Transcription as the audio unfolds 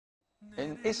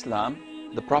In Islam,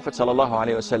 the Prophet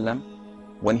ﷺ,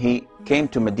 when he came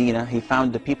to Medina, he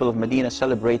found the people of Medina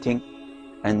celebrating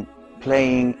and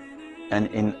playing and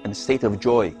in a state of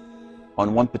joy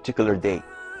on one particular day.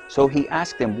 So he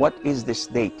asked them, what is this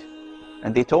date?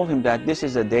 And they told him that this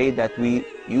is a day that we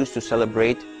used to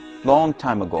celebrate long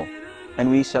time ago, and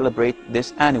we celebrate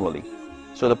this annually.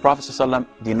 So the Prophet ﷺ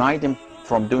denied him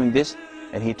from doing this,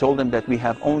 and he told them that we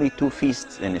have only two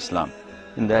feasts in Islam,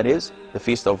 and that is the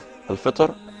feast of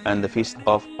Al-Fitr and the feast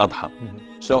of Adha.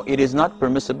 So it is not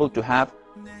permissible to have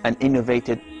an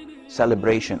innovated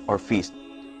celebration or feast,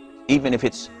 even if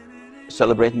it's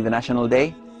celebrating the National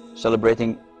Day,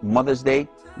 celebrating Mother's Day,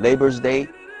 Labor's Day,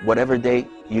 whatever day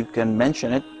you can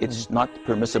mention it, it's not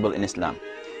permissible in Islam.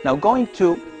 Now, going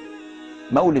to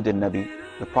Mawlid An-Nabi,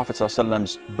 the Prophet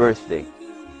ﷺ's birthday,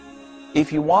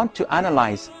 if you want to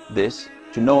analyze this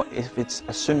to know if it's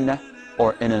a sunnah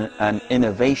or an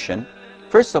innovation,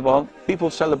 first of all, people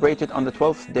celebrate it on the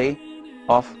 12th day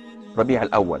of Rabi'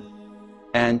 al-Awwal.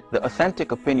 And the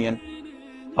authentic opinion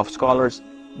of scholars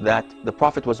that the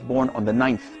Prophet was born on the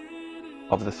 9th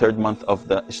of the 3rd month of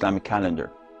the Islamic calendar.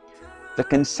 The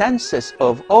consensus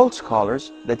of all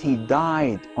scholars that he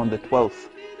died on the 12th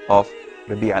of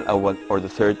Rabi' al-Awwal, or the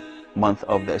 3rd month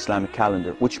of the Islamic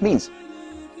calendar, which means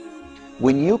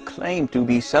when you claim to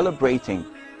be celebrating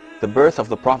the birth of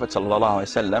the Prophet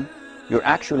ﷺ, you're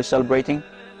actually celebrating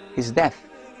his death.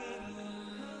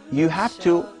 You have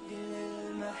to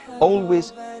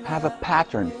always have a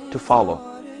pattern to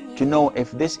follow to know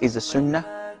if this is a sunnah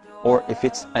or if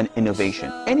it's an innovation.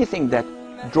 Anything that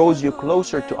draws you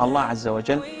closer to Allah Azza wa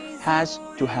Jal has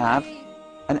to have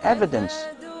an evidence.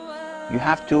 You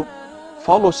have to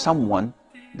follow someone,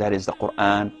 that is the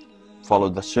Quran, follow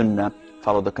the sunnah,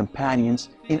 follow the companions,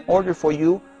 in order for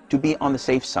you to be on the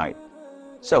safe side.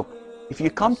 So if you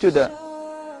come to the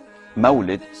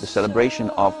Mawlid, the celebration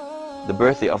of the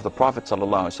birthday of the Prophet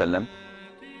ﷺ,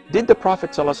 did the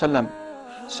Prophet ﷺ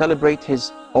celebrate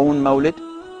his own Mawlid?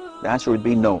 The answer would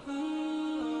be no.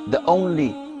 The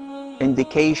only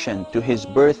indication to his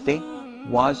birthday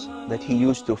was that he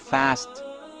used to fast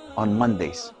on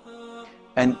Mondays.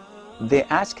 And they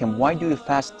asked him, why do you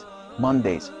fast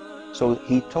Mondays? So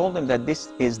he told them that this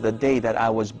is the day that I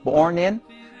was born in,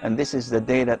 and this is the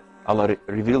day that Allah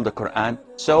revealed the Quran.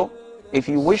 So if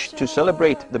you wish to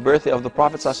celebrate the birthday of the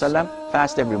Prophet ﷺ,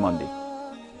 fast every Monday.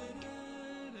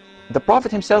 The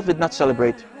Prophet himself did not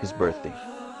celebrate his birthday,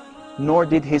 nor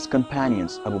did his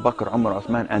companions, Abu Bakr, Umar,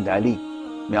 Uthman, and Ali.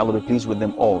 May Allah be pleased with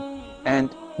them all.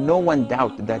 And no one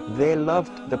doubt that they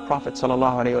loved the Prophet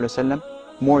ﷺ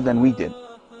more than we did.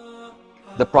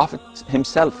 The Prophet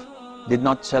himself did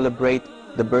not celebrate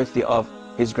the birthday of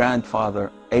his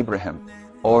grandfather Abraham,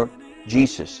 or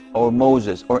Jesus, or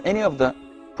Moses, or any of the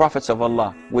prophets of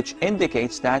Allah, which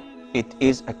indicates that it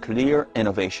is a clear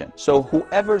innovation. So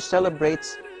whoever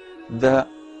celebrates the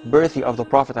birthday of the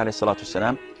Prophet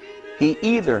ﷺ, he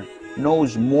either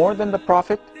knows more than the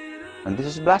Prophet, and this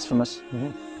is blasphemous,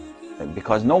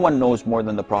 because no one knows more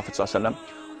than the Prophet ﷺ,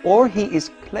 or he is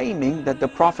claiming that the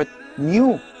Prophet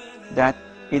knew that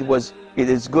it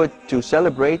is good to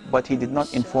celebrate, but he did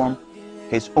not inform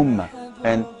his ummah.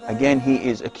 And again, he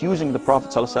is accusing the Prophet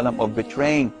ﷺ of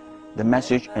betraying the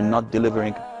message and not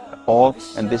delivering all,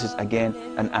 and this is again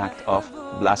an act of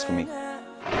blasphemy.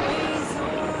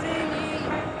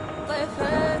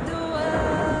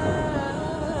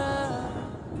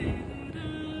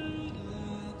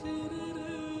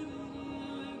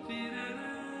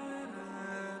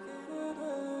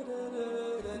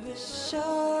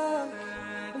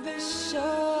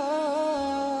 بالشوق